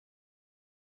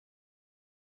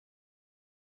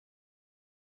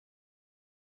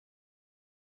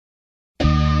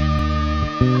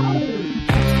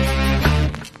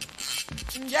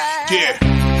Yeah.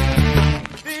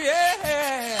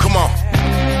 Come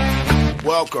on.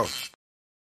 Welcome.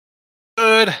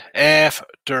 Good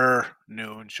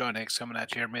afternoon. Sean Hicks coming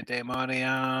at you here midday money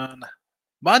on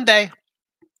Monday.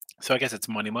 So I guess it's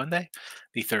Monday,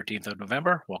 the 13th of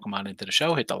November. Welcome on into the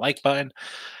show. Hit the like button.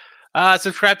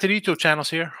 Subscribe to the YouTube channels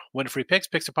here. Win free picks,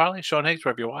 picks and parlay. Sean Hicks,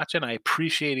 wherever you're watching. I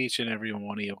appreciate each and every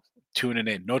one of you tuning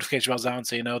in. Notification bells on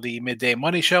so you know the midday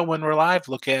money show when we're live.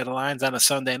 Look at the lines on a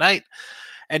Sunday night.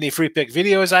 Any free pick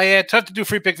videos I add. Tough to do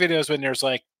free pick videos when there's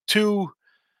like two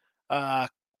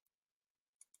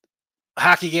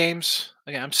hockey games.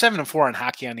 Again, I'm 7-4 on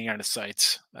hockey on the internet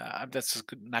sites. That's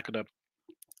not going to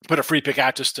put a free pick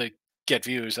out just to get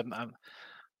views. I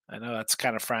know that's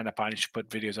kind of frowned upon. You should put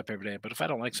videos up every day, but if I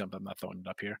don't like something, I'm not throwing it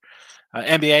up here.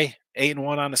 NBA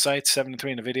 8-1 on the site,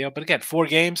 7-3 in the video. But again, 4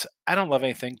 games. I don't love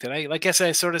anything today. Like I said,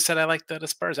 I sort of said I liked the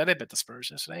Spurs. I didn't bet the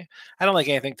Spurs yesterday. I don't like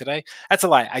anything today. That's a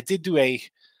lie. I did do a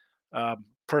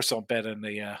personal bet in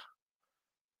the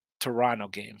Toronto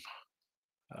game,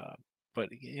 but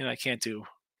I can't do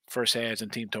first halves and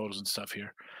team totals and stuff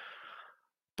here.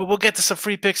 But we'll get to some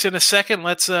free picks in a second.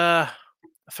 Let's throw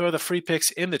the free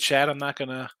picks in the chat. I'm not going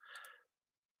to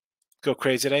go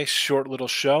crazy today. Short little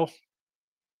show.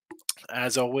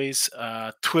 As always,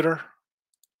 Twitter.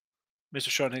 Mr.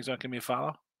 Sean Higgs, give me a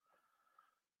follow.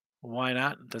 Why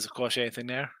not? Does it cost you anything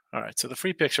there? All right, so the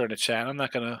free picks are in the chat. I'm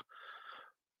not going to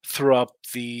throw up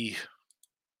the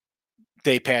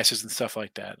day passes and stuff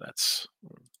like that.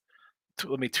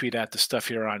 Let me tweet out the stuff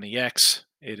here on the X.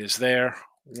 It is there.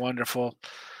 Wonderful.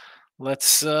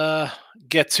 Let's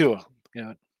get to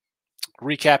it.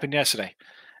 Recapping yesterday.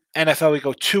 NFL, we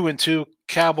go 2-2.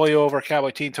 Cowboy over. Cowboy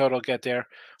team total get there.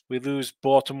 We lose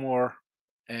Baltimore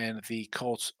and the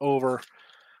Colts over.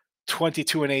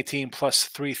 22-18 plus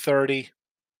 330.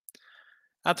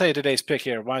 I'll tell you today's pick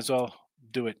here. Might as well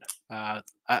do it.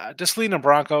 Just lean on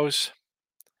Broncos.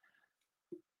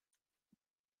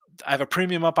 I have a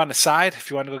premium up on the side if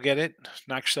you want to go get it.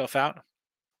 Knock yourself out.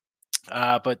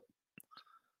 But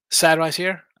side-wise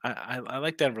here, I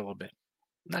like Denver a little bit.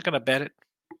 I'm not going to bet it.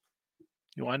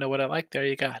 You want to know what I like? There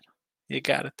you got. You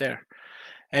got it there.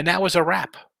 And that was a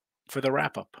wrap for the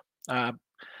wrap-up.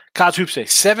 College Hoops Day,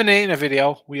 7-8 in a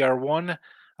video. We are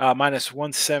minus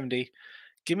 170.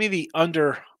 Give me the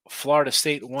under Florida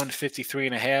State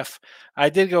 153.5. I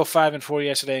did go 5-4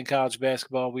 yesterday in college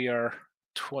basketball. We are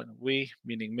we,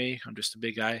 meaning me. I'm just a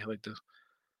big guy. I like to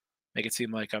make it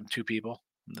seem like I'm two people.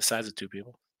 I'm the size of two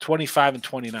people.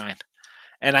 25-29.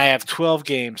 And I have 12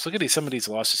 games. Look at some of these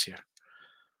losses here.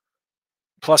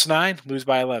 +9, lose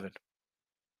by 11.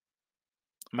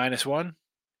 -1,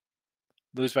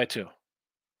 lose by 2.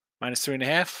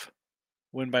 -3.5,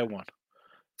 win by 1.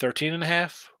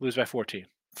 13.5, lose by 14.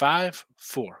 5,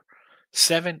 4,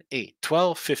 7, 8,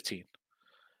 12, 15.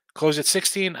 Close at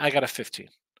 16, I got a 15.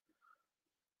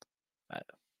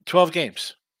 12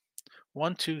 games.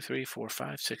 1, 2, 3, 4,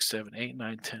 5, 6, 7, 8,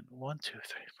 9, 10. 1, 2, 3,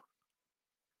 4.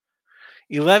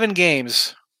 11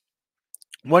 games.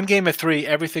 1 game at 3.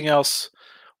 Everything else,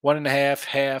 1.5,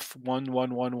 half, 1,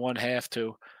 1, 1, 1, half,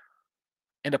 2.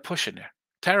 And a push in there.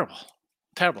 Terrible.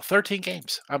 13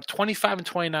 games. I'm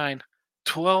 25-29.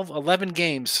 11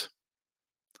 games.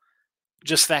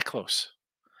 Just that close.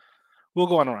 We'll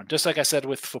go on a run. Just like I said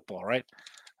with football, right?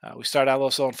 We started out a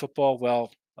little slow in football.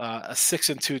 Well, a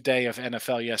 6-2 day of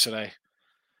NFL yesterday.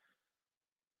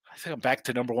 I think I'm back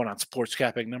to number 1 on sports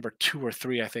capping, number 2 or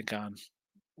 3, I think, on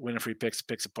winning free picks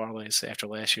and parlays after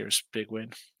last year's big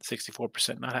win.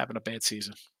 64%, not having a bad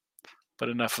season. But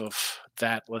enough of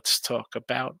that. Let's talk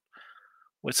about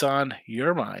what's on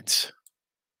your minds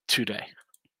today.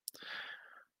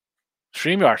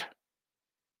 StreamYard.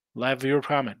 Live viewer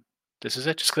comment. This is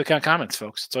it. Just click on comments,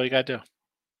 folks. That's all you got to do.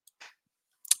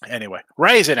 Anyway,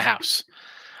 Ray's in the house.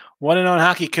 1-0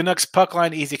 hockey. Canucks puck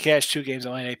line. Easy cash. 2 games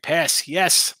on a pass.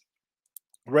 Yes.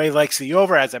 Ray likes the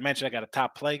over. As I mentioned, I got a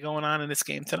top play going on in this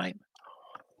game tonight.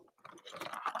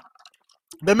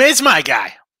 The Miz, my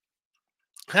guy.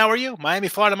 How are you? Miami,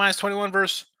 Florida, -21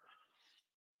 versus.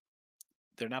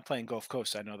 They're not playing Gulf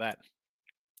Coast. I know that.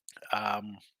 Let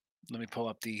me pull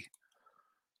up the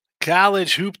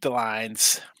college hoop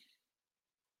lines.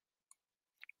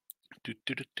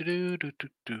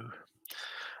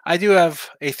 I do have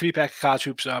a 3-pack of college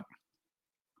hoops up.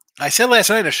 I said last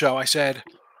night in the show, I said,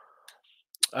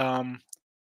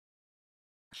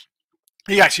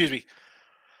 excuse me.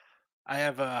 I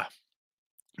have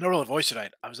no real voice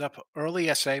tonight. I was up early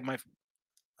yesterday.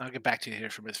 I'll get back to you here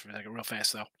for a second, real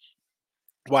fast though.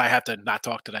 Why I have to not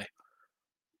talk today.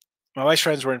 My wife's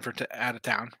friends were out of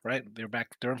town, right? They're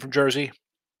in from Jersey.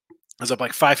 I was up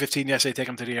like 5:15 yesterday, take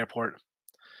them to the airport.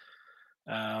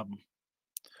 Um,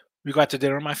 we go out to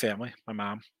dinner with my family, my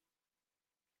mom.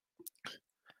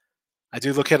 I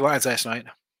do look headlines last night.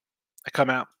 I come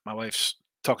out. My wife's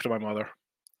talking to my mother.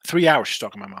 3 hours she's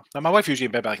talking to my mom. Now, my wife usually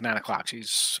in bed by like 9 o'clock.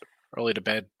 She's early to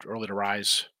bed, early to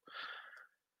rise.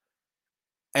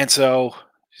 And so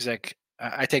she's like,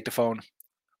 I take the phone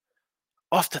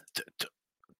off the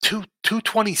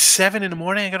 2:27 in the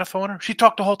morning. I got a phone her. She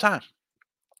talked the whole time.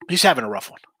 She's having a rough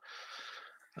one.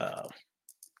 Uh,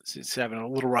 she's having a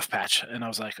little rough patch, and I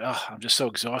was like, oh, I'm just so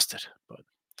exhausted. But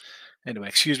anyway,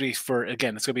 excuse me for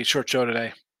again. It's gonna be a short show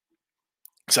today,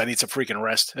 so I need some freaking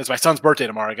rest. It's my son's birthday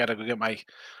tomorrow. I gotta go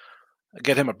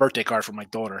get him a birthday card from my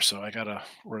daughter, so I gotta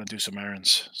run and do some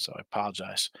errands. So I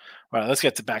apologize. All right, let's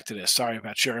get back to this. Sorry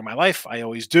about sharing my life. I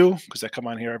always do because I come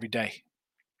on here every day.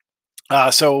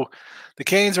 So the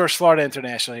Canes versus Florida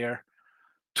International here,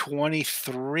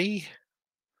 23.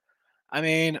 I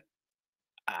mean,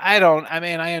 I don't. I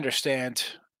mean, I understand.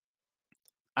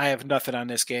 I have nothing on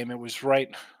this game. It was right.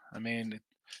 I mean,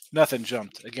 nothing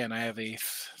jumped. Again, I have a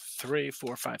 3,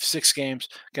 4, 5, 6 games.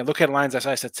 Again, look at lines. As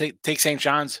I said, take St.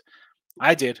 John's.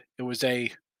 I did. It was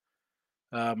a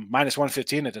minus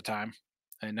 115 at the time,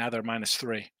 and now they're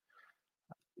 -3.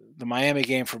 The Miami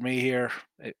game for me here,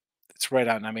 it's right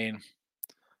on. I mean,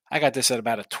 I got this at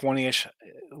about a 20-ish, a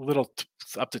little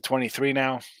up to 23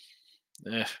 now.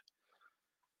 I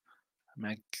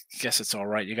mean, I guess it's all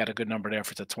right. You got a good number there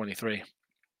for the 23.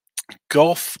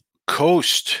 Gulf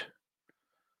Coast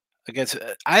against.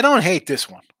 I don't hate this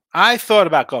one. I thought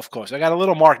about Gulf Coast. I got a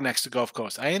little mark next to Gulf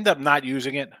Coast. I end up not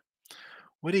using it.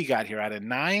 What do you got here? Out of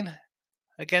 9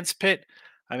 against Pitt.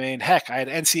 I mean, heck, I had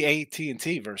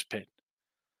NC-AT&T versus Pitt.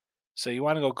 So you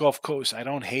want to go Gulf Coast? I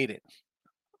don't hate it.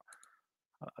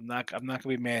 I'm not gonna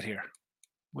be mad here.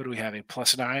 What do we have? A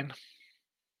 +9.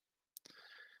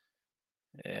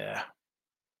 Yeah,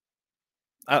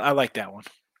 I like that one.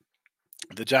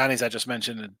 The Johnnies I just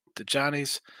mentioned. The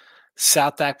Johnnies,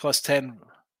 South Dak +10.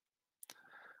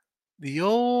 The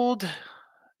old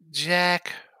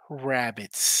Jack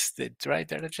Rabbits. Right?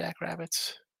 They're the Jack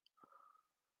Rabbits.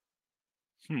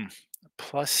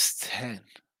 +10.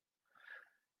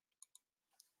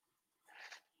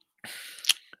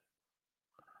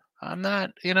 I'm not,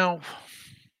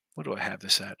 what do I have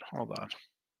this at? Hold on.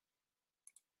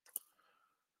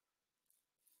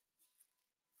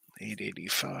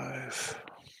 885.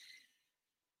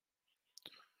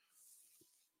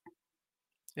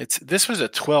 This was a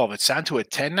 12. It's down to a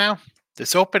 10 now.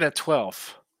 It's open at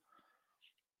 12.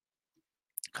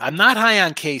 I'm not high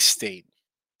on K-State.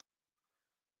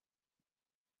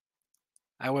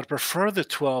 I would prefer the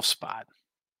 12 spot.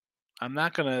 I'm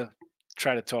not going to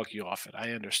try to talk you off it.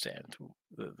 I understand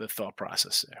the thought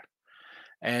process there.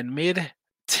 And mid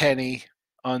 10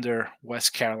 under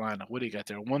West Carolina. What do you got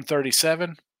there?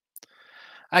 137?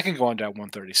 I can go under at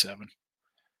 137.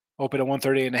 Open at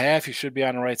 130.5. You should be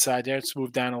on the right side there. It's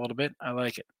moved down a little bit. I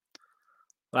like it.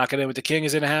 Lock it in with the King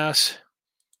is in the house.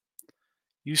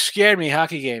 You scared me,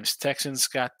 hockey games. Texans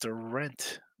got the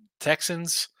rent.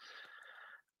 Texans.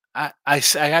 I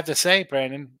have to say,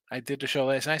 Brandon, I did the show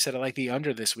last night. I said I like the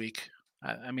under this week.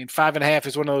 I mean, 5.5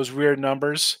 is one of those weird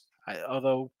numbers.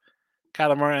 Although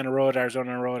Kyler Murray on the road,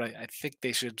 Arizona on the road, I think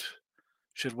they should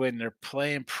win. They're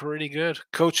playing pretty good.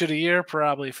 Coach of the year,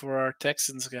 probably, for our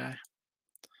Texans guy.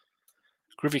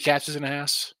 Groovy Catches in the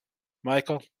house.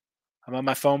 Michael, I'm on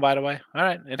my phone, by the way. All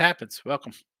right, it happens.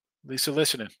 Welcome. At least you're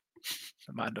listening.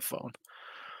 I'm on the phone.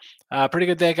 Pretty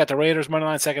good day. Got the Raiders money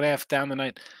line second half down the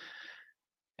night.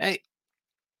 Hey,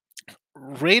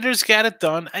 Raiders got it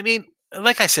done. I mean,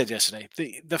 like I said yesterday,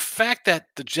 the fact that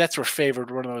the Jets were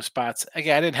favored one of those spots.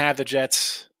 Again, I didn't have the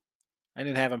Jets. I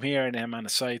didn't have them here. I didn't have them on the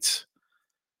sites.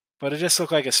 But it just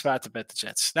looked like a spot to bet the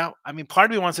Jets. Now, I mean,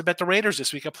 part of me wants to bet the Raiders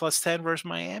this week at +10 versus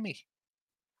Miami.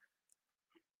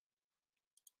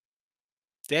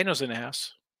 Daniel's in the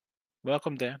house.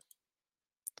 Welcome, Dan.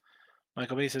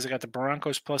 Michael B says I got the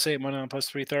Broncos +8 money on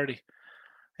 +330.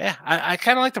 Yeah, I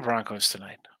kind of like the Broncos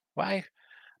tonight. Why?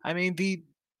 I mean,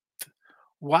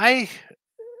 why?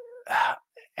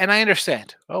 And I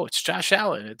understand. Oh, it's Josh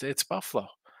Allen. It's Buffalo.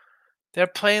 They're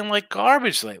playing like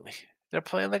garbage lately. They're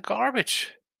playing like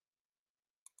garbage.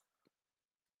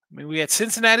 I mean, we had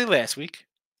Cincinnati last week.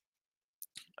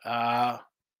 We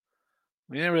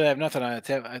didn't really have nothing on it.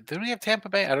 Did we have Tampa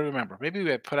Bay? I don't remember. Maybe we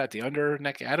had put out the under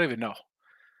neck. I don't even know.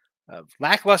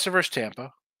 Lackluster versus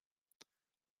Tampa.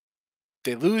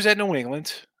 They lose at New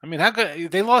England. I mean, how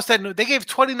good they lost at they gave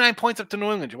 29 points up to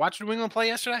New England. You watched New England play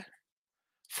yesterday?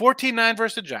 14-9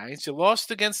 versus the Giants. You lost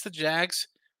against the Jags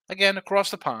again across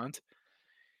the pond.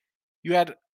 You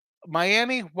had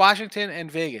Miami, Washington,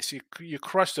 and Vegas. You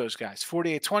crushed those guys.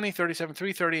 48-20,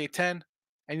 37-3, 38-10,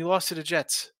 and you lost to the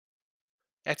Jets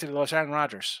after they lost Aaron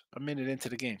Rodgers a minute into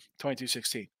the game,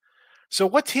 22-16. So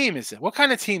what team is it? What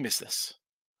kind of team is this?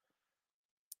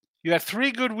 You had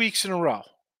 3 good weeks in a row.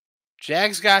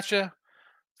 Jags got you.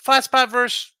 Flat spot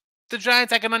versus the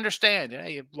Giants, I can understand. Yeah,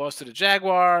 you lost to the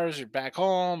Jaguars. You're back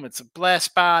home. It's a blast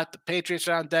spot. The Patriots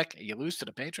are on deck. You lose to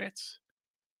the Patriots.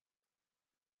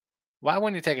 Why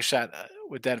wouldn't you take a shot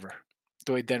with Denver?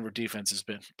 The way Denver defense has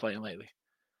been playing lately.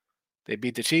 They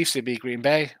beat the Chiefs. They beat Green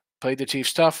Bay. Played the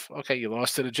Chiefs tough. Okay, you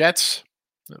lost to the Jets.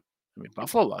 I mean,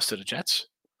 Buffalo lost to the Jets.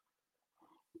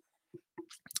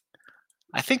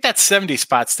 I think that 70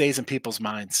 spot stays in people's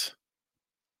minds.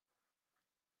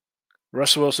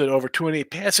 Russell Wilson over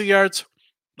 28 passing yards.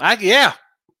 Yeah.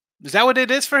 Is that what it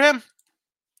is for him?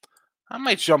 I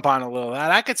might jump on a little of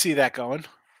that. I could see that going.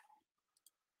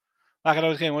 Like I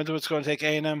was saying, wonder what's going to take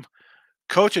A&M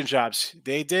coaching jobs.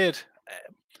 They did.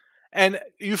 And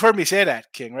you've heard me say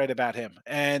that, King, right, about him.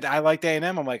 And I liked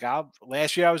A&M. I'm like,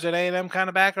 last year I was an A&M kind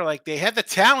of backer. Like, they had the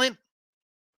talent.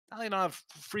 They don't have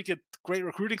freaking great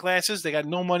recruiting classes. They got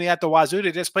no money at the wazoo.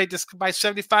 They just played this by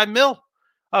 75 mil.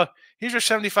 Oh, here's your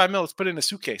 75 mil. Let's put it in a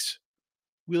suitcase.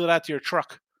 Wheel it out to your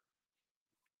truck.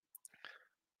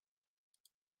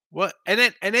 What?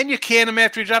 And then you can him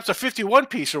after he drops a 51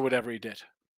 piece or whatever he did,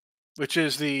 which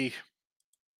is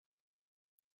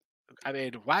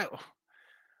why?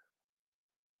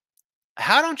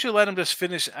 How don't you let him just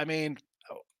finish? I mean,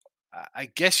 I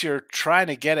guess you're trying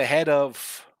to get ahead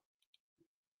of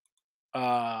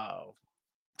uh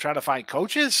trying to find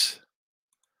coaches.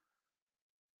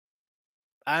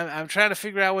 I'm trying to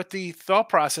figure out what the thought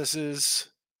process is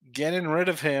getting rid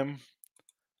of him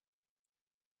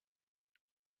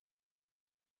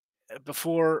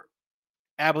before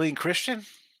Abilene Christian.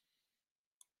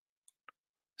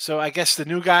 So I guess the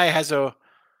new guy has the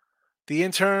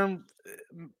interim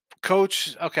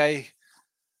coach. Okay,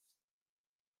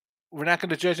 we're not going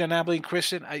to judge on Abilene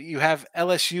Christian. You have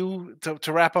LSU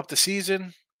to wrap up the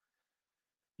season.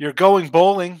 You're going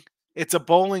bowling. It's a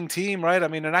bowling team, right? I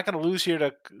mean, they're not going to lose here.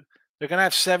 They're going to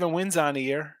have 7 wins on the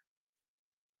year.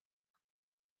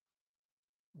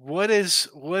 What is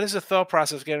the thought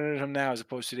process getting rid of him now as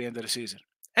opposed to the end of the season?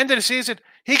 End of the season,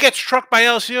 he gets trucked by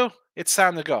LSU. It's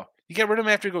time to go. You get rid of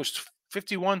him after he goes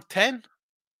 51-10?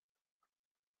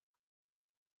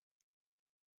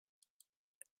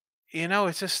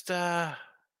 It's just I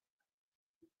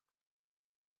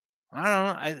don't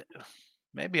know.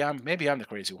 Maybe I'm the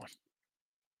crazy one.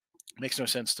 Makes no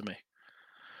sense to me.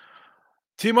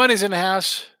 T-Money's in the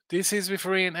house. These seems to be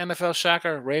free in NFL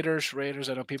shocker. Raiders.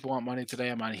 I know people want money today.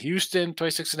 I'm on Houston,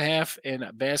 26.5 in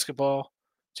basketball.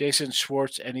 Jason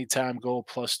Schwartz, anytime goal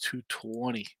plus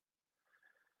 220.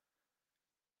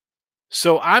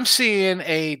 So I'm seeing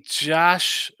a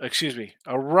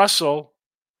Russell.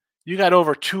 You got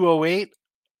over 208.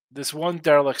 This one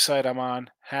derelict site I'm on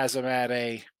has him at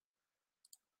a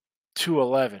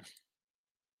 211.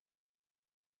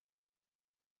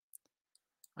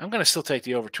 I'm going to still take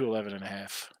the over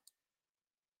 211.5.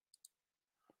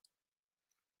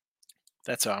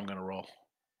 That's how I'm going to roll.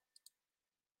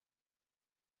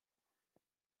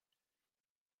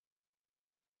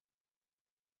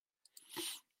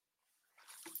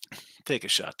 Take a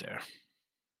shot there.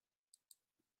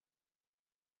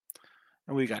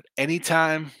 And we got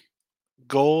anytime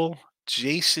goal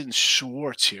Jason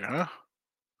Schwartz here, huh?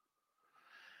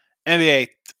 NBA,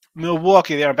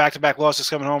 Milwaukee, they are back-to-back losses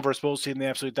coming home versus Bulls team. They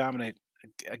absolutely dominate.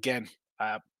 Again,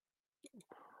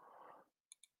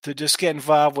 to just get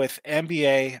involved with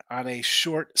NBA on a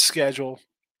short schedule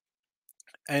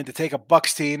and to take a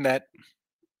Bucks team that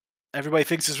everybody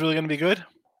thinks is really going to be good.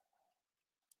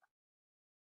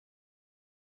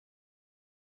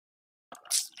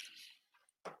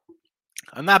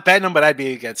 I'm not betting them, but I'd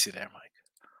be against you there, Mike.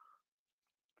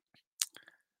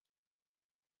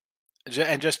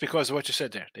 And just because of what you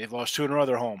said there, they've lost 2 in a row,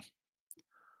 they're home.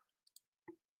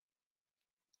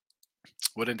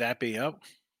 Wouldn't that be up?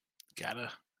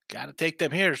 Gotta take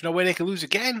them here. There's no way they can lose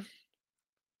again.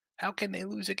 How can they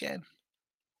lose again?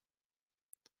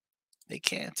 They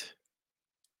can't.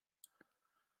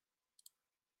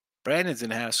 Brandon's in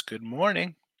the house. Good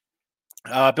morning.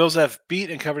 Bills have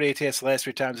beat and covered ATS the last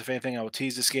 3 times. If anything, I will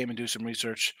tease this game and do some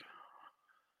research.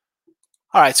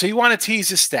 All right, so you want to tease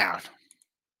this down.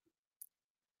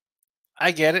 I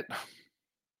get it.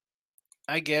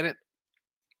 I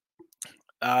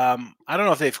don't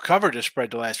know if they've covered the spread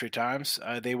the last 3 times.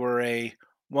 They were a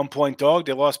 1-point dog.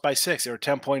 They lost by 6. They were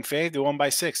 10-point fave. They won by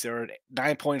 6. They were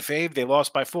 9-point fave. They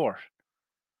lost by 4.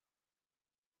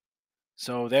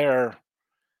 So they're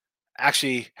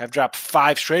actually have dropped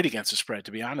 5 straight against the spread,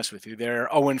 to be honest with you. They're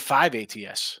 0-5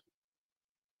 ATS.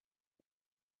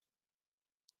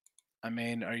 I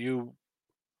mean,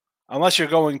 unless you're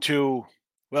going to,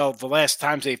 well, the last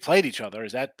times they played each other,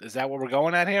 is that what we're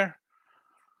going at here?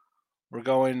 We're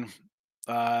going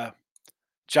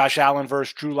Josh Allen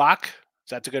versus Drew Lock.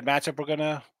 Is that the good matchup we're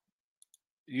gonna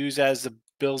use as the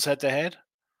Bills head to head?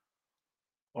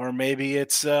 Or maybe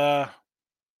it's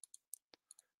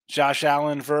Josh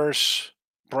Allen versus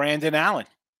Brandon Allen.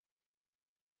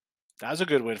 That was a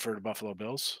good win for the Buffalo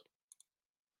Bills.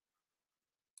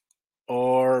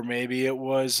 Or maybe it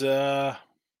was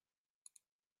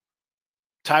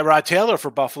Tyrod Taylor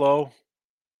for Buffalo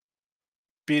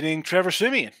beating Trevor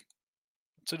Siemian.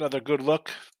 It's another good look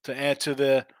to add to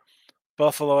the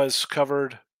Buffalo has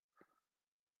covered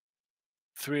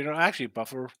 3 in a row. Actually,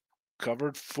 Buffalo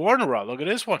covered 4 in a row. Look at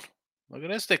this one. Look at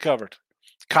this they covered.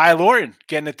 Kyle Orton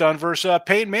getting it done versus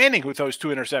Peyton Manning, who throws 2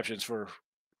 interceptions for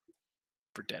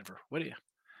Denver. What do you,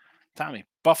 Tommy?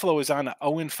 Buffalo is on an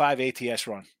 0-5 ATS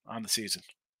run on the season,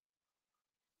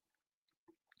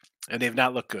 and they've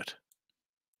not looked good.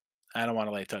 I don't want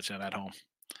to lay a touchdown at home.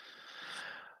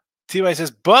 T.Y.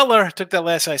 says, Butler took that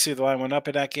last I see. The line went up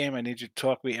in that game. I need you to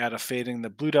talk me out of fading the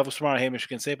Blue Devils tomorrow. Hey,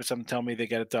 Michigan State, but something tell me they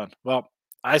get it done. Well,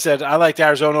 I said I liked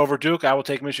Arizona over Duke. I will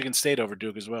take Michigan State over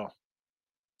Duke as well.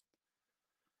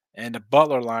 And the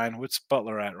Butler line, what's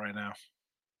Butler at right now?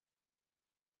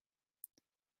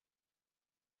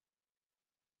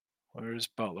 Where's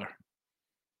Butler?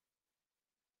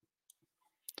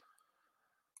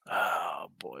 Oh,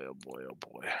 boy, oh, boy, oh,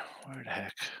 boy. Where the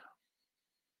heck?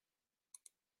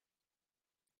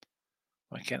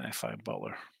 Why can't I find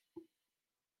Butler?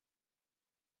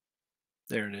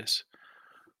 There it is.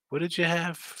 What did you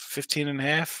have?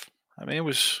 15.5? I mean, it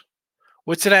was,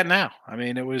 what's it at now? I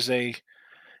mean, it was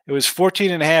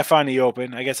 14.5 on the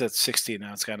open. I guess that's 16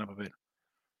 now. It's gone up a bit.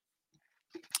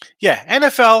 Yeah,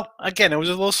 NFL, again, it was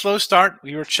a little slow start.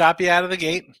 We were choppy out of the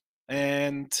gate,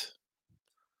 and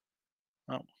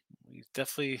well, we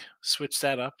definitely switched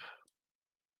that up.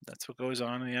 That's what goes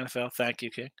on in the NFL. Thank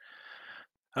you, King.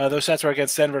 Those stats were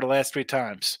against Denver the last 3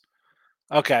 times.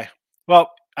 Okay.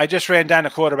 Well, I just ran down the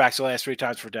quarterbacks the last 3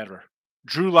 times for Denver.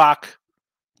 Drew Lock,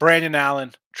 Brandon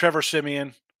Allen, Trevor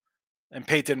Siemian, and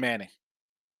Peyton Manning.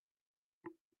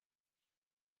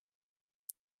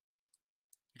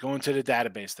 Going to the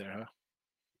database there, huh?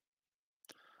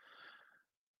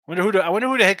 I wonder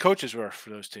who the head coaches were for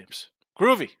those teams.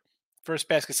 Groovy. First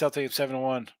basket Celtic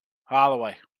 7-1.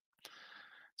 Holloway.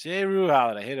 J. Rue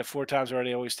Holiday. Hit it 4 times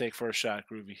already. Always take first shot,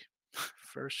 Groovy.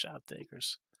 First shot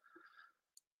takers.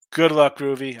 Good luck,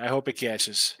 Groovy. I hope it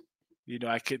catches. You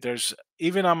know, there's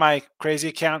even on my crazy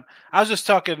account. I was just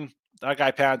talking. Our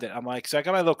guy pounded. I'm like, so I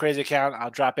got my little crazy account.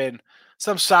 I'll drop in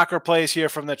some soccer plays here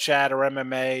from the chat or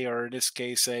MMA, or in this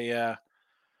case, a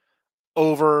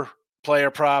over player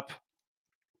prop.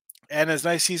 And as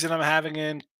nice season I'm having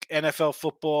in NFL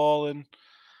football and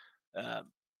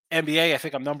NBA, I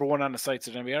think I'm number 1 on the sites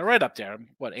at NBA. Right up there. I'm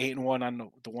 8-1 on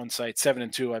the one site,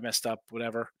 7-2. I messed up,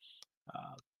 whatever.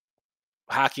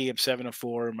 Hockey, I'm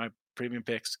 7-4 in my premium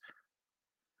picks.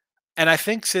 And I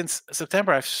think since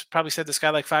September, I've probably said this guy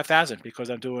like 5,000 because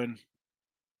I'm doing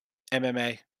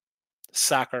MMA,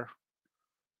 soccer,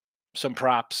 some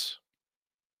props,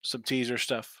 some teaser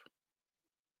stuff.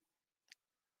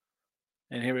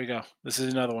 And here we go. This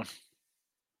is another one.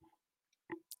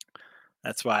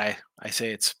 That's why I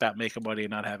say it's about making money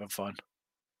and not having fun.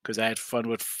 Because I had fun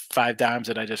with 5 dimes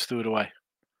and I just threw it away.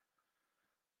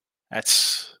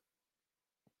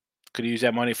 Could use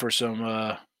that money for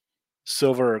some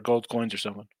silver or gold coins or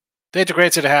something. Data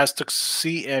grades to the house took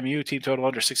CMU team total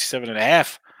under 67.5. I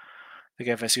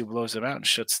think FSU blows them out and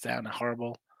shuts down a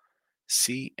horrible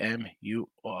CMU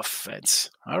offense.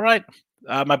 All right.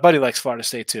 My buddy likes Florida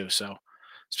State too. So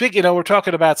speaking, we're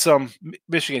talking about some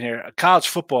Michigan here. College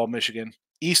football, Michigan,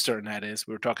 Eastern, that is.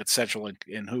 We were talking Central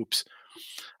in hoops.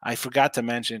 I forgot to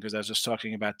mention, because I was just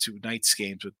talking about 2 nights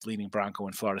games with leaning Bronco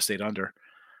and Florida State under.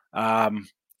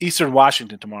 Eastern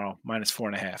Washington tomorrow,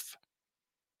 -4.5.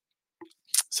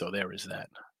 So there is that.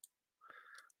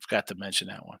 Forgot to mention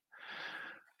that one.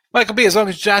 Michael B, as long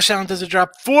as Josh Allen doesn't drop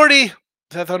 40,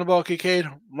 Seth on the ball, Kincaid,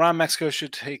 Ron Mexico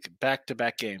should take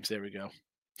back-to-back games. There we go.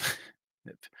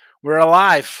 We're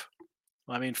alive.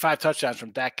 Well, I mean, 5 touchdowns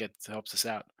from Dak helps us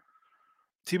out.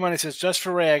 T-Money says, just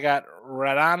for Ray, I got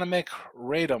Radonomic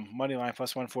Radom, money line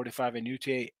 +145, and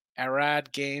UTA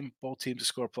Arad game, both teams to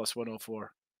score +104.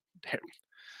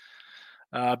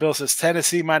 Bill says,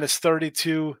 Tennessee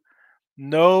 -32.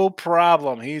 No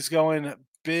problem. He's going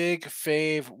big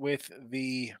fave with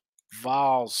the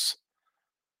Vols.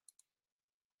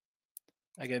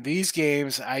 Again, these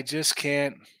games, I just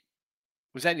can't.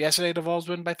 Was that yesterday? The Vols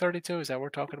win by 32. Is that what we're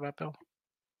talking about, Bill?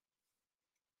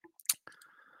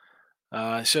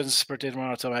 Shouldn't birthday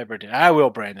tomorrow. Tell my birthday. I will,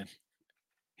 Brandon.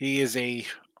 He is a.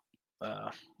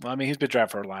 Well, I mean, he's been driving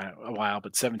for a while,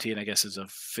 but 17, I guess, is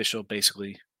official,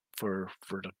 basically for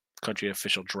the country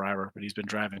official driver. But he's been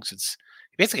driving since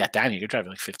he basically got down here. You're driving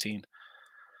like 15.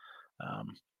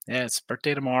 Yeah, it's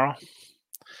birthday tomorrow.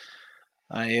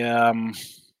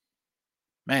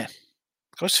 Man, it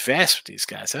goes fast with these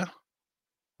guys, huh?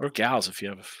 Or gals if you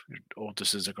have your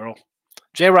oldest is a girl.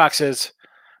 J Rock says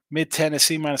Mid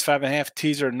Tennessee -5.5.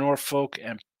 Teaser Norfolk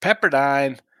and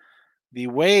Pepperdine. The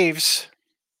Waves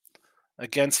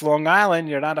against Long Island.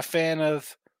 You're not a fan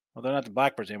of. Well, they're not the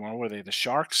Blackbirds anymore. Were they the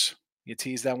Sharks? You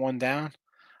tease that one down.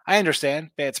 I understand.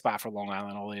 Bad spot for Long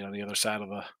Island, only on the other side of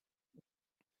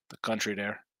the country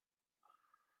there.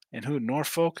 And who?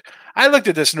 Norfolk? I looked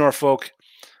at this Norfolk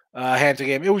Hampton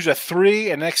game. It was a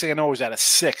 3, and next thing I know, it was at a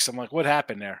 6. I'm like, what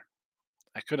happened there?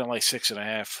 I couldn't lay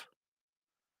 6.5.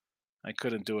 I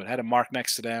couldn't do it. I had a mark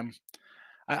next to them.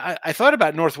 I thought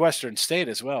about Northwestern State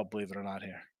as well, believe it or not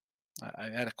here. I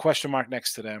had a question mark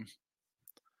next to them.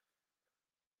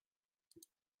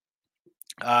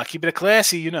 Keep it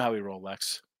classy. You know how he roll,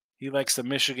 Lex. He likes the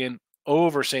Michigan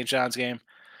over St. John's game.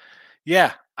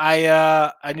 Yeah,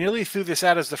 I nearly threw this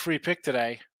out as the free pick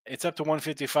today. It's up to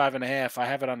 155.5. I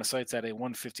have it on the sites at a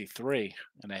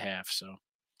 153.5. So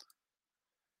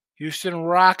Houston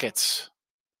Rockets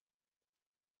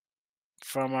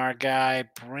from our guy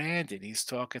Brandon. He's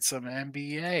talking some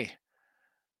NBA.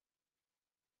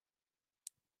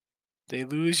 They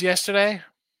lose yesterday?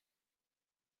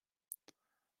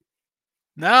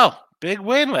 No, big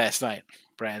win last night,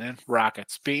 Brandon.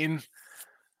 Rockets beating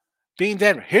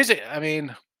Denver. Here's it. I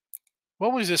mean,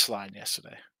 what was this line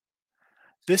yesterday?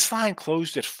 This line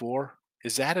closed at 4.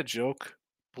 Is that a joke?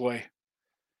 Boy.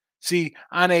 See,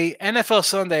 on a NFL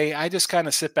Sunday, I just kind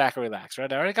of sit back and relax,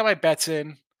 right? I already got my bets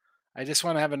in. I just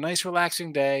want to have a nice,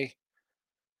 relaxing day.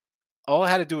 All I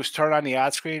had to do was turn on the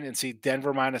odds screen and see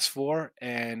Denver -4,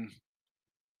 and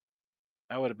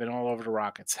I would have been all over the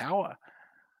Rockets. How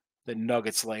the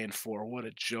Nuggets laying 4? What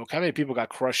a joke! How many people got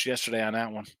crushed yesterday on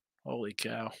that one? Holy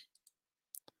cow!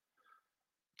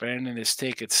 Brandon is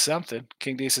taking something.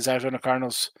 King D says Arizona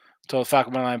Cardinals told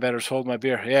Falcon Line betters hold my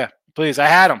beer. Yeah, please. I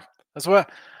had them. That's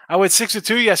what I went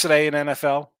 6-2 yesterday in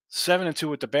NFL. 7-2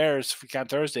 with the Bears if we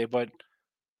count Thursday. But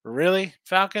really,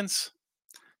 Falcons?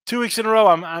 2 weeks in a row.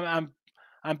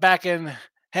 I'm back in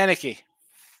Heineke.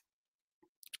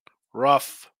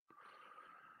 Rough.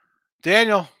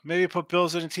 Daniel, maybe put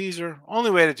Bills in a teaser. Only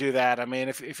way to do that. I mean,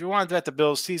 if you want to bet the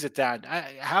Bills, tease it down.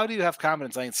 How do you have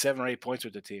confidence laying 7 or 8 points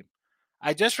with the team?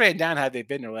 I just ran down how they've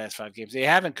been their last 5 games. They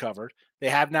haven't covered. They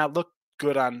have not looked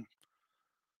good on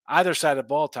either side of the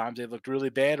ball times. They looked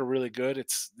really bad or really good.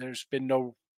 There's been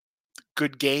no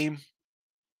good game.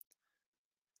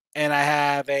 And I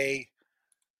have a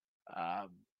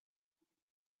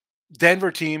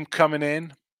Denver team coming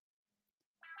in.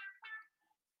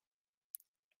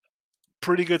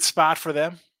 Pretty good spot for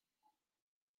them.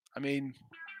 I mean,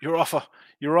 you're off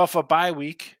a bye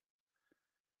week.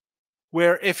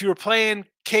 Where if you're playing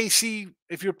KC,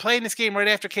 if you're playing this game right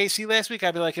after KC last week,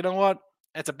 I'd be like, you know what?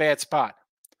 That's a bad spot.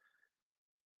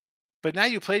 But now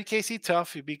you played KC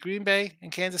tough. You beat Green Bay and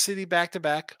Kansas City back to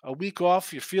back. A week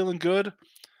off. You're feeling good.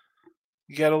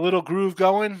 You got a little groove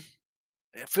going.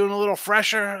 Feeling a little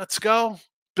fresher. Let's go.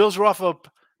 Bills are off a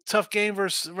tough game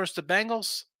versus the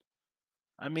Bengals.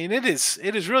 I mean, it is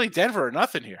really Denver or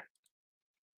nothing here.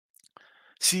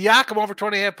 Siakam over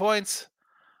 20.5 points.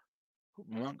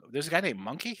 There's a guy named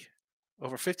Monkey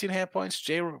over 15.5 points.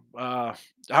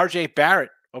 RJ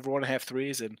Barrett over 1.5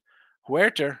 threes, and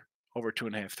Huerter over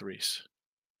 2.5 threes.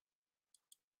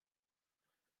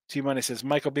 T Money says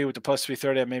Michael B with the plus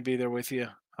 330. I may be there with you.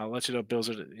 I'll let you know. Bills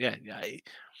are yeah.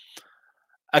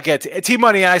 Again, T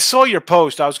Money. I saw your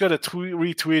post. I was going to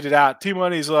retweet it out. T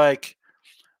Money's like,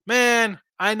 man,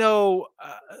 I know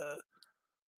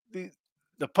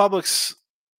the public's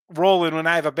rolling when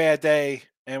I have a bad day,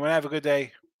 and when I have a good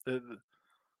day,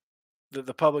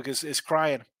 the public is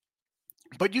crying.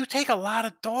 But you take a lot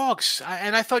of dogs,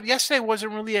 and I thought yesterday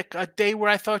wasn't really a day where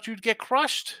I thought you'd get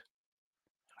crushed,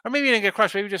 or maybe you didn't get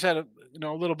crushed. Maybe you just had a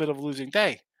little bit of a losing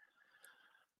day.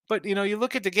 But you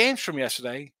look at the games from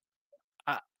yesterday.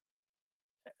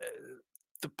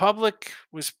 The public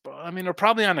was, I mean, they're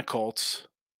probably on the Colts,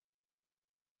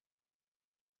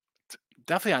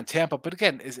 definitely on Tampa. But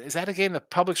again, is that a game the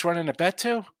public's running a bet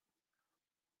to?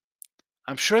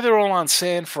 I'm sure they're all on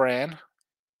San Fran.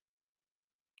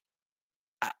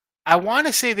 I want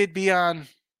to say they'd be on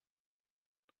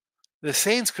the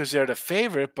Saints because they're the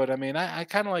favorite, but I mean, I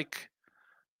kind of like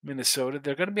Minnesota.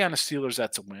 They're going to be on the Steelers.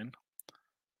 That's a win.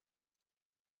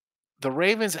 The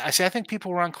Ravens, I see. I think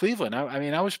people were on Cleveland. I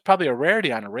mean, I was probably a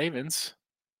rarity on the Ravens.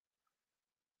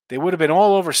 They would have been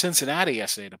all over Cincinnati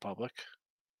yesterday. The public,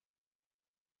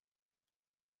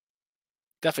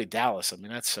 definitely Dallas. I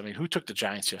mean, that's. I mean, who took the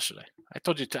Giants yesterday? I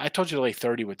told you. I told you to lay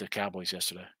 30 with the Cowboys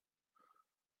yesterday.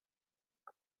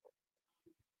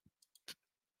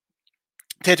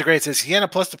 Tater Great says Sienna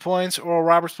plus the points, Oral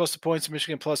Roberts plus the points,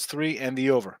 Michigan plus 3, and the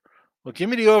over. Well, give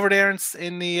me the over there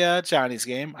in the Johnny's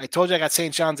game. I told you I got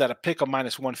St. John's at a pick of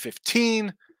minus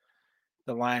 115.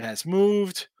 The line has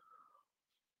moved.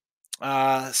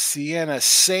 Sienna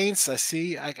Saints. I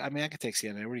see. I mean, I could take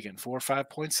Sienna. What are you getting? 4 or 5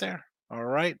 points there. All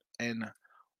right. And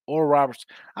Oral Roberts.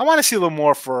 I want to see a little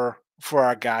more for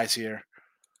our guys here.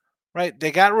 Right.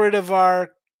 They got rid of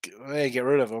they get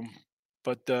rid of them.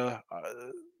 But the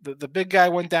big guy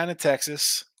went down to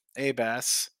Texas,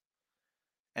 Abass.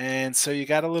 And so you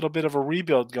got a little bit of a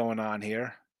rebuild going on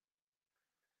here.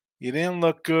 You didn't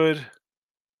look good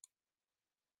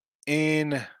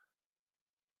in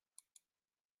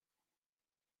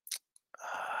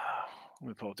let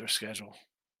me pull up their schedule.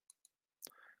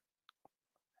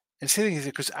 And see, the thing is,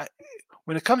 because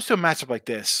when it comes to a matchup like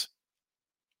this,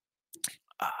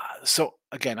 so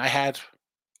again, I had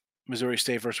Missouri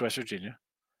State versus West Virginia,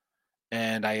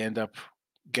 and I end up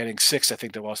getting 6. I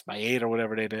think they lost by 8 or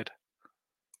whatever they did.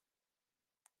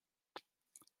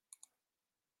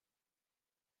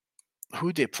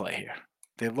 Who'd they play here?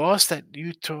 They lost at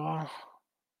UT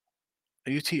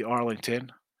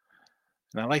Arlington,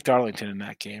 and I liked Arlington in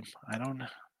that game. I don't.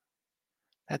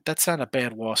 That's not a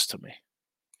bad loss to me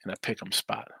in a pick'em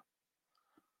spot.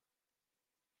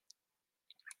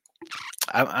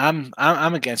 I'm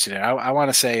against you there. I want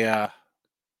to say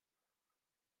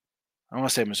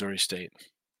Missouri State.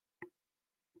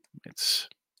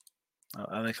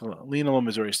 I like lean a little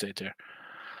Missouri State there.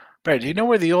 Barry, do you know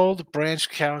where the old Branch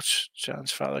Couch,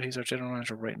 John's father? He's our general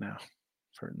manager right now.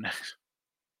 For next,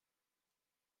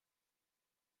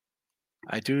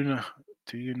 I do know.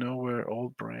 Do you know where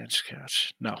old Branch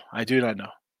Couch? No, I do not know.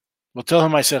 Well, tell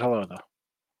him I said hello though.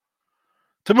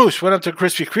 Tamoose went up to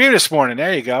Krispy Kreme this morning.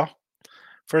 There you go.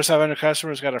 First 500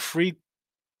 customers got a free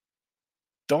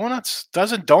dozen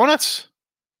donuts.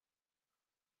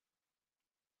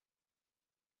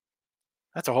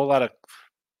 That's a whole lot of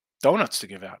donuts to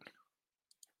give out.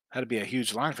 Had to be a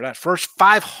huge line for that. First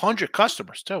 500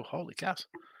 customers, too. Holy cows.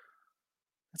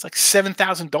 That's like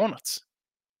 7,000 donuts.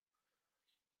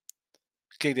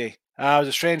 KD. It was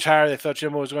a strange hire. They thought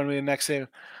Jimbo was going to be the next thing.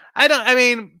 I don't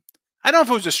know if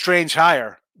it was a strange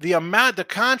hire. The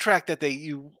contract that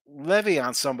you levy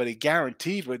on somebody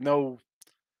guaranteed with no.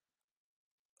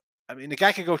 I mean, the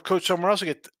guy could go coach somewhere else and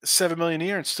get $7 million a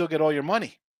year and still get all your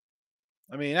money.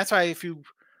 I mean, that's why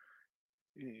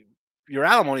your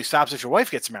alimony stops if your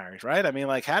wife gets married, right? I mean,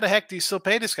 like, how the heck do you still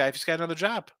pay this guy if he's got another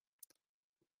job?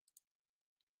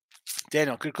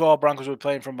 Daniel, good call. Broncos would be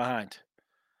playing from behind.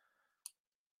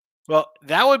 Well,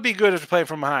 that would be good if you're playing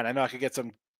from behind. I know I could get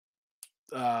some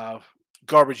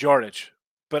garbage yardage,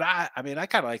 but I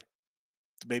kind of like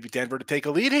maybe Denver to take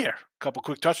a lead here. A couple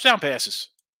quick touchdown passes.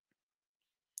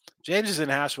 James is in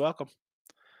the house. Welcome.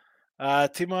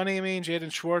 Timoni,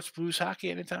 Jaden Schwartz, Blues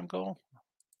hockey, anytime goal.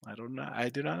 I don't know. I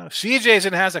do not know. CJ's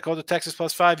in the house. I called the Texas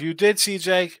 +5. You did,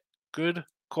 CJ. Good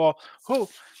call. Who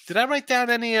did I write down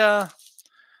any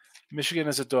Michigan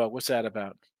as a dog? What's that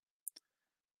about?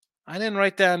 I didn't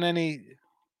write down any.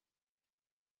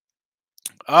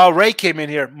 Oh, Ray came in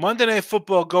here. Monday Night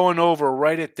Football going over.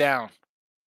 Write it down.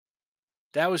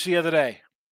 That was the other day.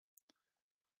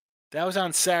 That was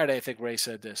on Saturday, I think Ray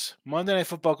said this. Monday Night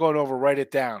Football going over. Write it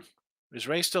down. Is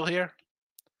Ray still here?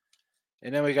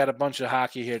 And then we got a bunch of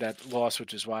hockey here that lost,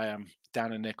 which is why I'm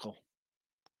down a nickel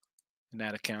in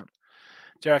that account.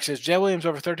 Derek says, Jay Williams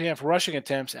over 13.5 rushing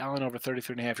attempts. Allen over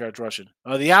 33.5 yards rushing.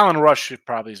 The Allen rush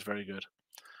probably is very good.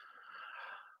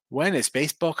 When is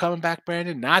baseball coming back,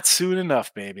 Brandon? Not soon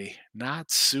enough, baby.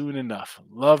 Not soon enough.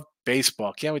 Love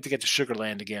baseball. Can't wait to get to Sugar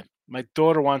Land again. My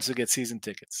daughter wants to get season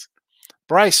tickets.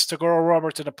 Bryce took Oral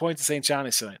Roberts and a point to St.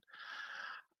 John's tonight.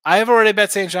 I have already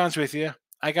bet St. John's with you.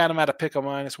 I got him at a pick of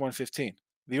minus 115.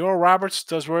 The Oral Roberts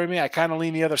does worry me. I kind of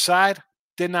lean the other side.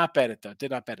 Did not bet it, though.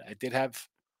 Did not bet it. I did have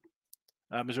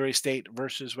Missouri State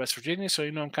versus West Virginia, so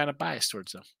I'm kind of biased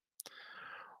towards them.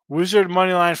 Wizard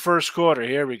money line first quarter.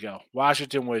 Here we go.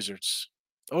 Washington Wizards.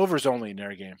 Overs only in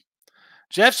their game.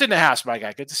 Jeff's in the house, my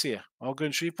guy. Good to see you. All good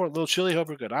in Shreveport. A little chilly. Hope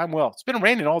we're good. I'm well. It's been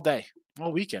raining all day.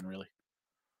 All weekend, really.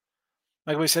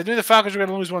 Like we said, I knew the Falcons were going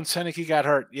to lose once Henneke got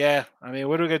hurt. Yeah. I mean,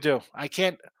 what are we going to do? I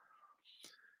can't.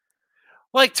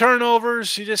 Like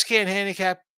turnovers, you just can't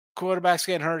handicap quarterbacks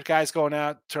getting hurt, guys going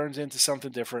out, turns into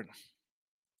something different.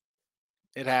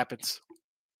 It happens.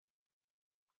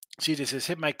 She just says,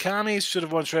 hit my commies, should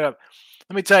have won straight up.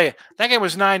 Let me tell you, that game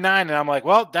was 9-9, and I'm like,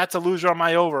 well, that's a loser on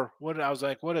my over. I was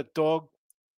like, what a dog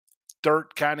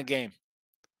dirt kind of game.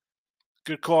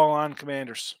 Good call on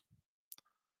Commanders.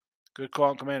 Good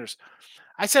call on Commanders.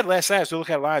 I said last night as we look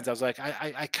at lines, I was like,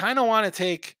 I kind of want to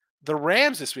take the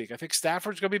Rams this week. I think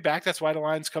Stafford's going to be back. That's why the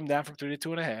lines come down from 3 to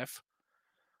 2.5.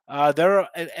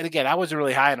 And again, I wasn't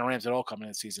really high on the Rams at all coming in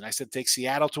the season. I said take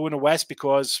Seattle to win the West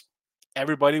because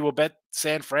everybody will bet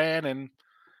San Fran, and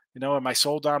am I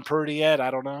sold on Purdy yet? I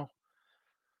don't know.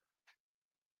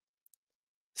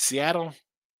 Seattle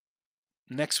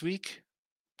next week,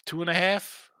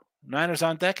 2.5. Niners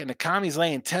on deck, and the commies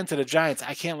laying 10 to the Giants.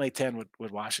 I can't lay 10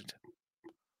 with Washington.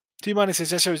 T-Money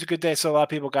says yesterday was a good day, so a lot of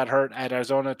people got hurt. I had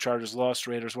Arizona, Chargers lost,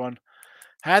 Raiders won.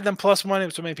 Had them plus money,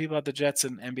 so many people had the Jets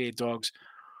and NBA dogs.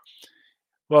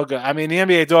 Well, good. I mean, the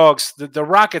NBA dogs, the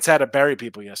Rockets had to bury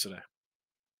people yesterday.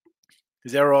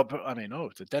 Because they were all,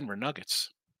 it's the Denver Nuggets.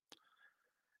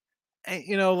 And,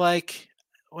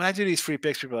 when I do these free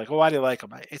picks, people are like, well, why do you like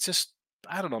them? It's just,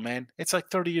 I don't know, man. It's like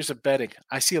 30 years of betting.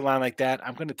 I see a line like that.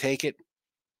 I'm going to take it.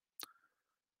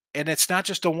 And it's not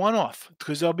just a one-off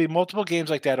because there'll be multiple games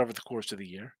like that over the course of the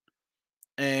year.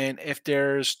 And if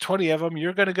there's 20 of them,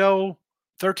 you're going to go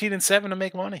 13-7 to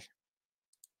make money.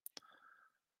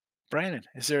 Brandon,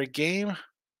 is there a game?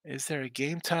 Is there a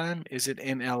game time? Is it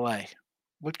in LA?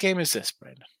 What game is this,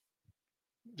 Brandon?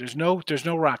 There's no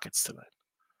Rockets tonight.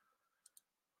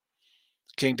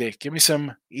 King D, give me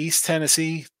some East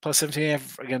Tennessee plus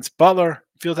 17.5 against Butler.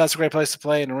 Fieldhouse is a great place to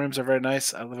play, and the rims are very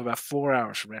nice. I live about 4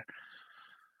 hours from there.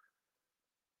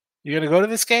 You going to go to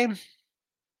this game?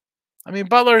 I mean,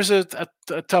 Butler is a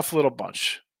tough little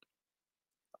bunch.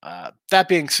 That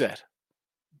being said,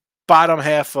 bottom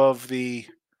half of the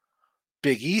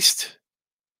Big East.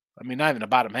 I mean, not even the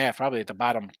bottom half, probably at the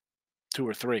bottom 2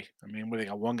 or 3. I mean, they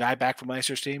got one guy back from last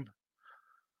year's team.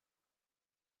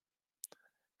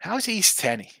 How's East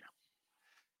Tennessee?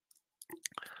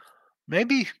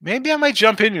 Maybe I might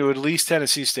jump into at least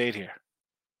Tennessee State here.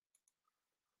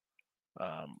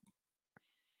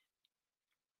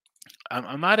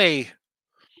 I'm not a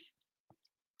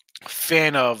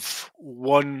fan of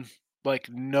one, like,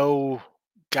 no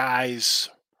guys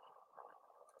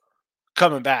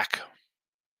coming back,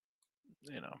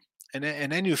 and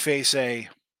then you face a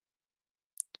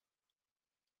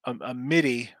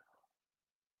midi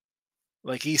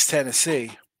like East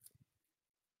Tennessee.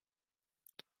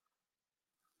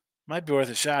 Might be worth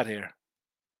a shot here.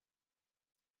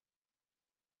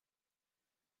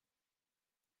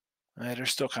 They're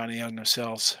still kind of young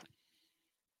themselves.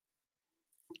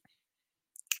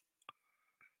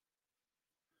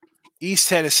 East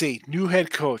Tennessee, new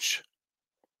head coach.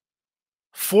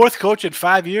 4th coach in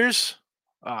 5 years?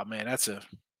 Oh, man, as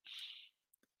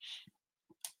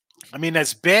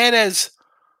bad as...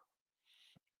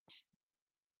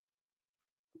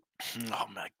 Oh,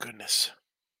 my goodness.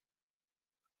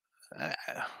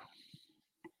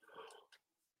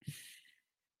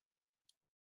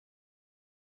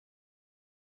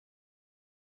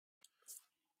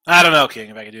 I don't know, King,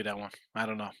 if I can do that one. I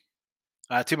don't know.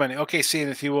 Too many. OKC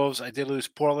and the T-Wolves. I did lose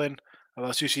Portland. I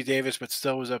lost UC Davis, but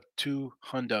still was up 2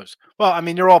 hundos. Well, I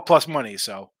mean, you're all plus money,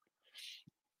 so.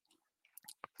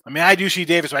 I mean, I had UC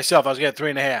Davis myself. I was getting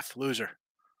 3.5. Loser.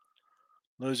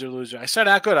 I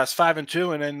started out good. I was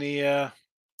 5-2, and then the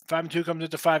 5-2 comes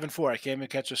into 5-4. I can't even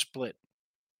catch a split.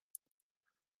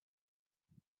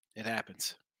 It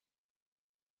happens.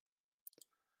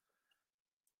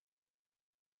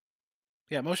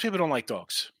 Yeah, most people don't like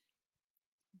dogs.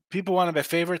 People want to bet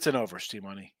favorites and overs,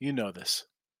 T-Money. You know this.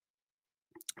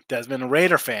 Desmond, a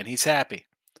Raider fan. He's happy.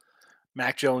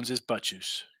 Mac Jones is butt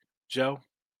juice. Joe,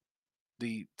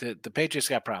 the Patriots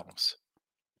got problems.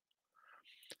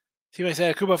 T-Money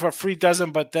said a coupon for a free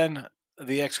dozen, but then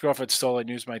the ex-girlfriend stole it and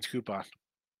used my coupon.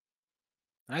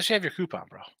 I should have your coupon,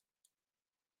 bro.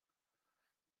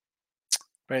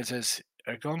 Brandon says,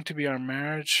 are going to be our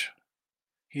marriage?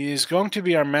 He is going to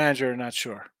be our manager, not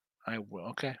sure. I will.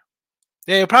 Okay.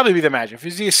 Yeah, he'll probably be the manager. If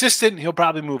he's the assistant, he'll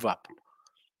probably move up.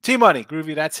 T-Money,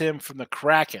 Groovy, that's him from the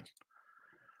Kraken.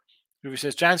 Groovy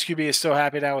says, Giants QB is so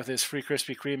happy now with his free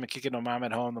Krispy Kreme and kicking the mom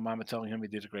at home. The mama telling him he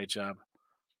did a great job.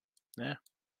 Yeah.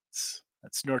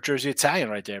 That's North Jersey Italian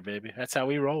right there, baby. That's how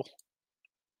we roll.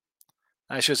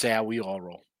 I should say how we all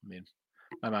roll. I mean,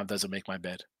 my mom doesn't make my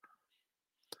bed.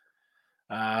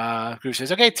 Groovy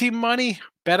says, okay, T-Money,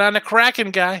 bet on the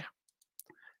Kraken guy.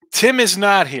 Tim is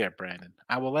not here, Brandon.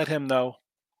 I will let him know.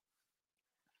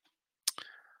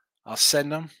 I'll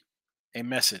send them a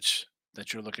message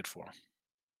that you're looking for.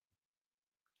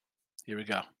 Here we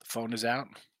go. The phone is out.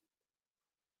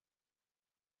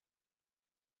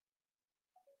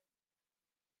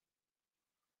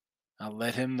 I'll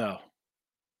let him know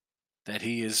that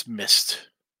he is missed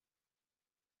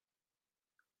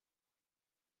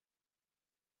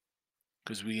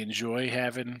because we enjoy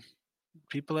having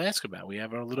people ask about. We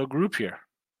have our little group here.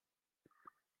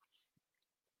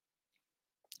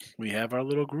 We have our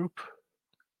little group.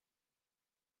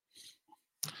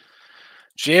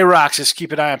 J Rock says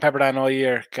keep an eye on Pepperdine all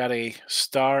year. Got a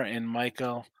star in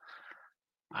Michael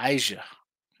Aija.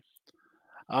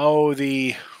 Oh,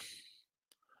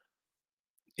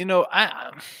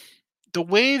 I the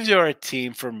Waves are a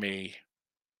team for me.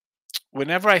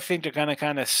 Whenever I think they're gonna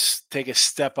kind of take a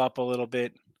step up a little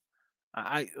bit,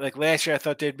 I like last year. I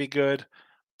thought they'd be good,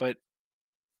 but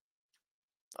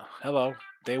hello,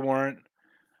 they weren't.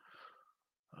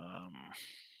 Um,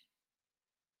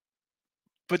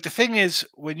 but the thing is,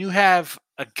 when you have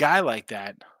a guy like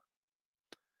that,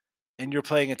 and you're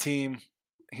playing a team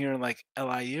here in like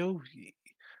LIU,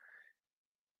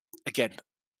 again,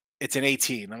 it's an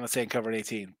 18. I'm not saying cover an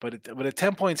 18, but with a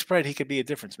 10-point spread, he could be a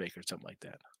difference maker, something like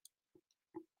that.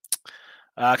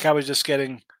 Cowboys just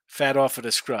getting fat off of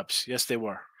the scrubs. Yes, they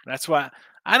were. That's why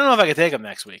I don't know if I can take them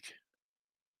next week.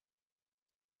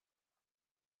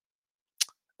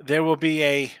 There will be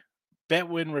a bet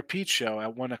win repeat show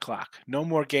at 1:00. No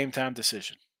more game time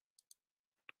decision.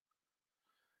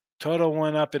 Total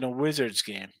went up in a Wizards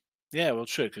game. Yeah, well, it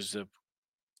should because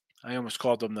I almost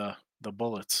called them the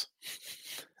Bullets.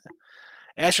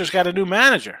 Astros got a new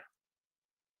manager.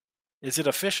 Is it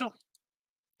official?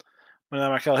 When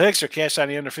Markel Hickser cashed on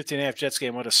the under 15.5 Jets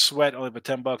game, what a sweat! Only but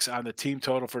 $10 on the team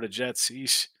total for the Jets.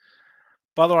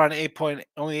 Butler on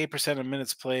only 8% of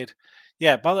minutes played.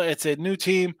 Yeah, Butler. It's a new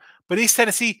team, but East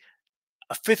Tennessee,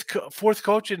 fourth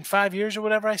coach in 5 years or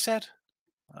whatever I said.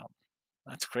 Well,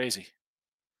 that's crazy.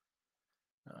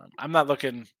 I'm not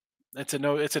looking. It's a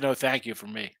no. It's a no. Thank you for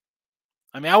me.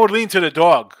 I mean, I would lean to the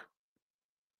dog.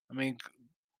 I mean,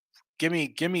 give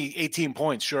me 18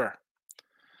 points, sure.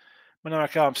 But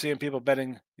I'm seeing people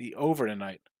betting the over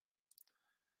tonight.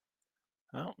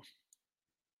 Well,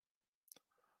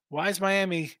 why is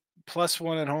Miami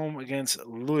 +1 at home against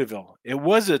Louisville? It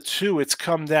was a 2. It's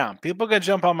come down. People are gonna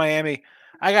jump on Miami.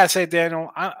 I gotta say,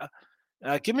 Daniel,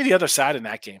 give me the other side in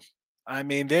that game. I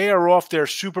mean, they are off their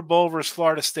Super Bowl versus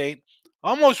Florida State.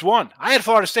 Almost won. I had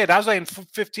Florida State. I was like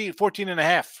 14 and a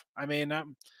half. I mean,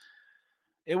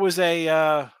 it was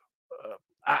a.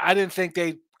 I didn't think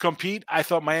they'd compete. I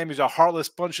thought Miami's a heartless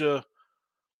bunch of.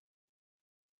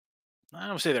 I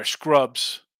don't say they're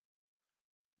scrubs.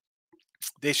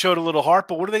 They showed a little heart,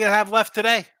 but what are they going to have left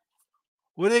today?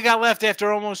 What do they got left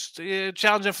after almost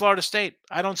challenging Florida State?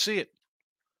 I don't see it.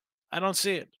 I don't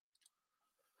see it.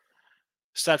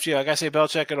 Stop you. Like I say,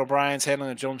 Belichick and O'Brien's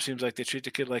handling Jones seems like they treat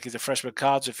the kid like he's a freshman in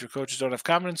college. If your coaches don't have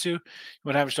confidence in you, you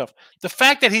would have yourself. The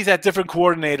fact that he's had different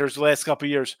coordinators the last couple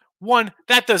of years, one,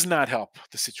 that does not help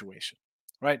the situation,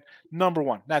 right? Number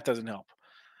one, that doesn't help.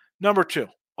 Number two,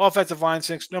 offensive line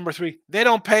sinks. Number three, they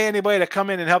don't pay anybody to come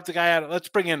in and help the guy out. Let's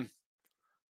bring in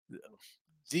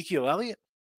Ezekiel Elliott.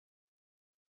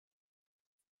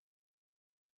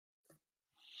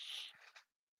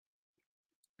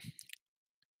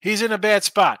 He's in a bad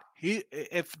spot.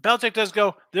 If Belichick does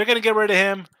go, they're going to get rid of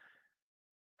him.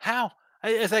 How?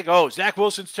 It's like, oh, Zach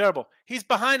Wilson's terrible. He's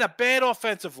behind a bad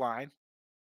offensive line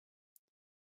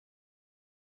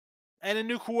and a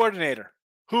new coordinator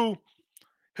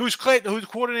whose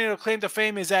coordinator claim to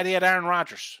fame is that he had Aaron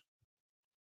Rodgers.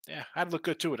 Yeah, I'd look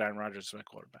good too with Aaron Rodgers as my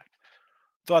quarterback.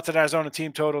 Thoughts on Arizona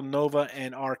team total, Nova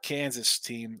and Arkansas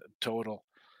team total.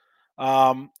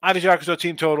 Obviously, Arkansas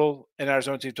team total and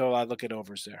Arizona team total, I'd look at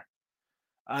overs there.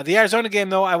 The Arizona game,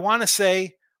 though, I want to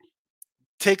say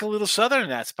take a little Southern in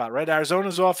that spot, right?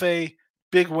 Arizona's off a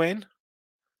big win.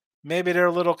 Maybe they're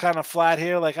a little kind of flat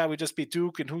here, like I would just beat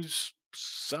Duke, and who's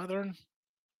Southern?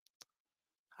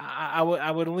 I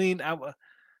would lean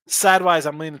sidewise.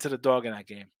 I'm leaning to the dog in that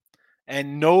game,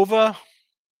 and Nova.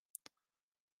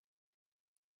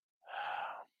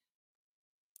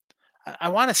 I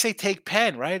want to say take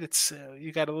Penn, right? It's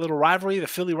you got a little rivalry, the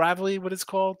Philly rivalry, what it's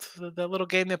called, the little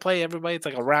game they play. Everybody, it's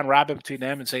like a round robin between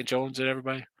them and St. John's and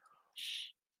everybody.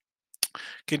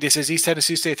 Kinde says East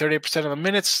Tennessee State 38% of the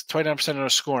minutes, 29% of the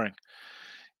scoring.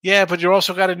 Yeah, but you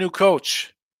also got a new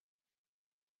coach,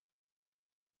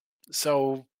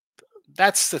 so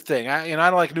that's the thing. I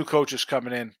don't like new coaches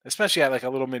coming in, especially at like a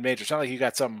little mid-major. It's not like you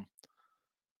got some,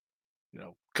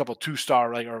 couple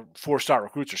 2-star like or 4-star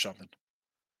recruits or something.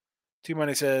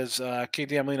 T-Money says,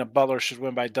 KD Lena Butler should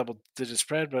win by double-digit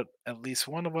spread, but at least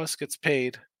one of us gets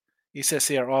paid.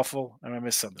 ECSC are awful, and I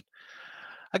missed something.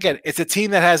 Again, it's a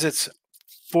team that has its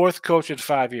fourth coach in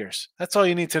 5 years. That's all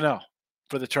you need to know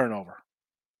for the turnover.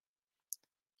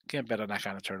 Can't bet on that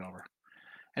kind of turnover.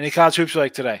 Any college hoops you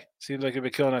like today? Seems like you've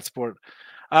been killing that sport.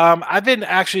 I've been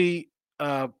actually,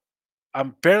 I'm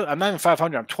not even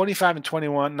 500. I'm 25 and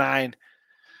 21, 9.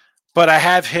 But I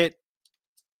have hit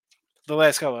the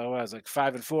last couple. I was like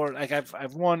 5 and 4. Like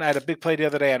I've won. I had a big play the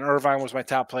other day, and Irvine was my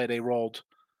top play. They rolled.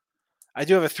 I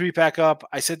do have a 3-pack up.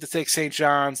 I said to take St.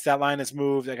 John's. That line has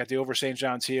moved. I got the over St.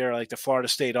 John's here. I like the Florida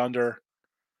State under.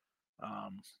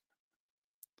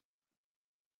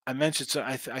 I mentioned so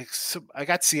I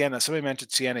got Siena. Somebody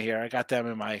mentioned Siena here. I got them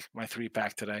in my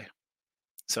 3-pack today.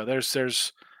 So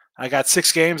there's I got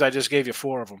 6 games. I just gave you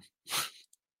 4 of them.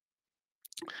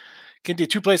 Can do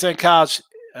 2 plays in college.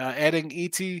 Adding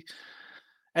ETSU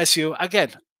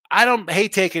again. I don't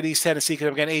hate taking East Tennessee because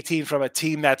I'm getting 18 from a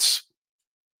team that's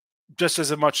just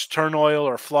as much turmoil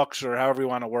or flux or however you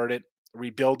want to word it,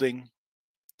 rebuilding.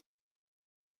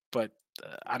 But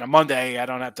on a Monday, I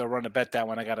don't have to run a bet that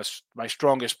one. I got my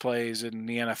strongest plays in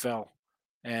the NFL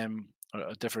and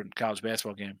a different college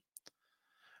basketball game.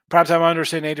 Primetime under,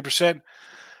 saying 80%.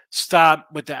 Stop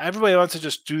with that. Everybody wants to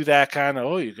just do that kind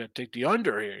of, you got to take the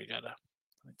under here. It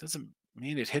doesn't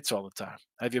mean it hits all the time.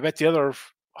 Have you bet the other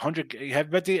 100?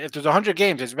 If there's 100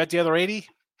 games, have you bet the other 80?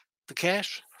 The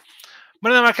cash?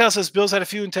 Money Markel says Bills had a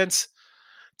few intense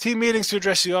team meetings to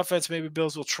address the offense. Maybe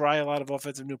Bills will try a lot of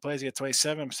offensive new plays. You get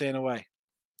 27. I'm staying away.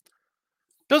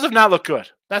 Bills have not looked good.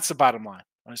 That's the bottom line.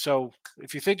 So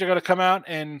if you think they're going to come out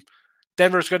and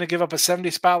Denver's going to give up a 70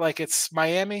 spot like it's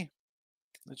Miami,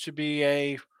 it should be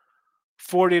a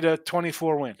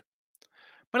 40-24 win.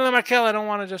 But in Markel, I don't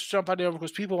want to just jump on the over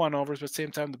because people want overs, but at the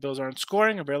same time, the Bills aren't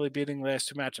scoring and barely beating the last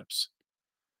 2 matchups.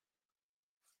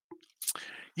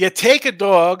 You take a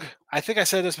dog. I think I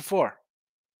said this before.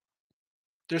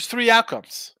 There's 3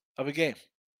 outcomes of a game.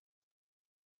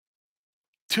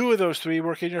 2 of those 3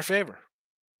 work in your favor.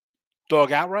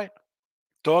 Dog outright,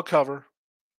 dog cover,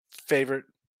 favorite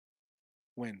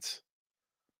wins.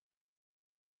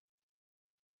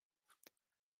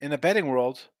 In the betting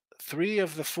world, 3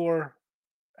 of the 4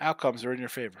 outcomes are in your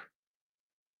favor.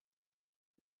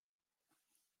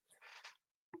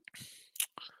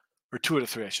 Or 2 of the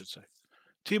 3, I should say.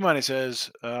 T-Money says,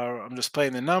 I'm just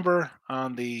playing the number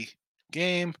on the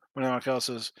game. When Markel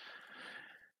says,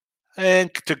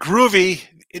 and to Groovy,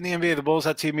 in the NBA, the Bulls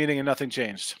had team meeting and nothing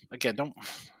changed. Again, don't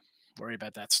worry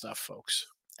about that stuff, folks.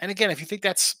 And again, if you think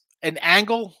that's an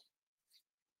angle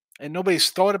and nobody's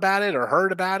thought about it or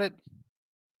heard about it,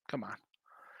 come on.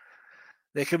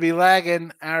 They could be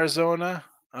lagging Arizona.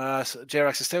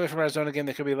 J-Rox says, stay away from Arizona game.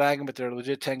 They could be lagging, but they're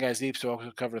legit 10 guys deep, so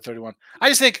I'll cover 31. I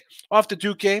just think off the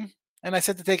Duke game, and I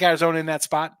said to take Arizona in that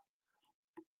spot,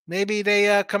 maybe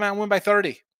they come out and win by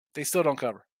 30. They still don't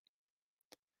cover.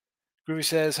 Groovy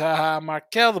says, haha,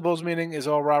 Markel, the Bulls meeting is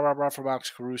all rah for Max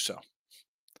Caruso.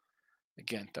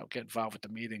 Again, don't get involved with the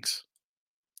meetings.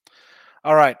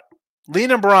 All right.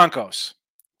 Lean and Broncos.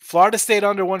 Florida State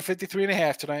under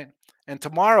 153.5 tonight. And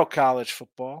tomorrow, college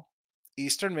football,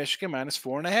 Eastern Michigan minus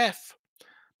 4.5.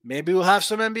 Maybe we'll have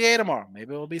some NBA tomorrow.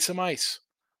 Maybe it'll be some ice.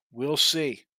 We'll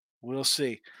see. We'll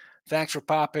see. Thanks for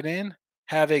popping in.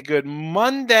 Have a good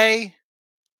Monday.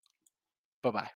 Bye-bye.